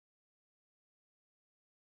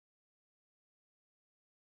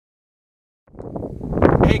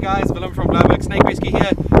Hey guys, Willem from Global Snake Rescue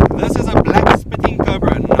here. This is a black spitting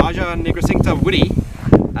cobra, Naja nigricincta woodi.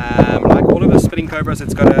 Like all of the spitting cobras,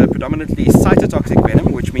 it's got a predominantly cytotoxic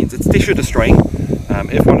venom, which means it's tissue destroying.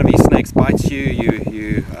 If one of these snakes bites you,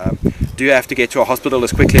 you do have to get to a hospital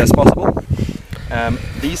as quickly as possible.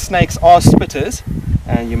 These snakes are spitters,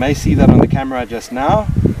 and you may see that on the camera just now.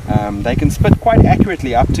 They can spit quite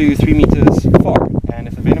accurately up to 3 meters far, and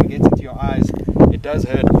if the venom gets into your eyes, it does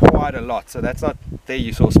hurt quite a lot. So that's not, there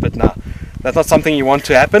you saw spit now, that's not something you want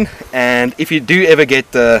to happen. And if you do ever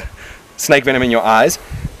get the snake venom in your eyes,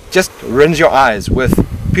 just rinse your eyes with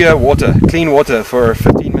pure water, clean water, for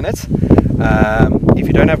 15 minutes. If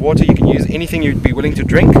you don't have water, you can use anything you'd be willing to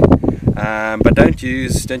drink, but don't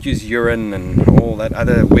use urine and all that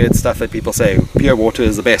other weird stuff that people say. Pure water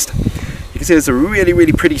is the best. You can see it's a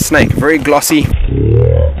really pretty snake, very glossy,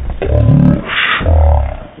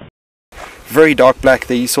 very dark black.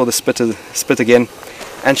 There you saw the spit again,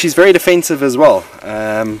 and she's very defensive as well.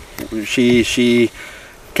 She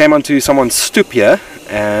came onto someone's stoop here,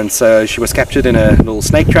 and so she was captured in a little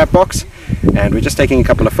snake trap box, and we're just taking a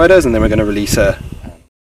couple of photos and then we're going to release her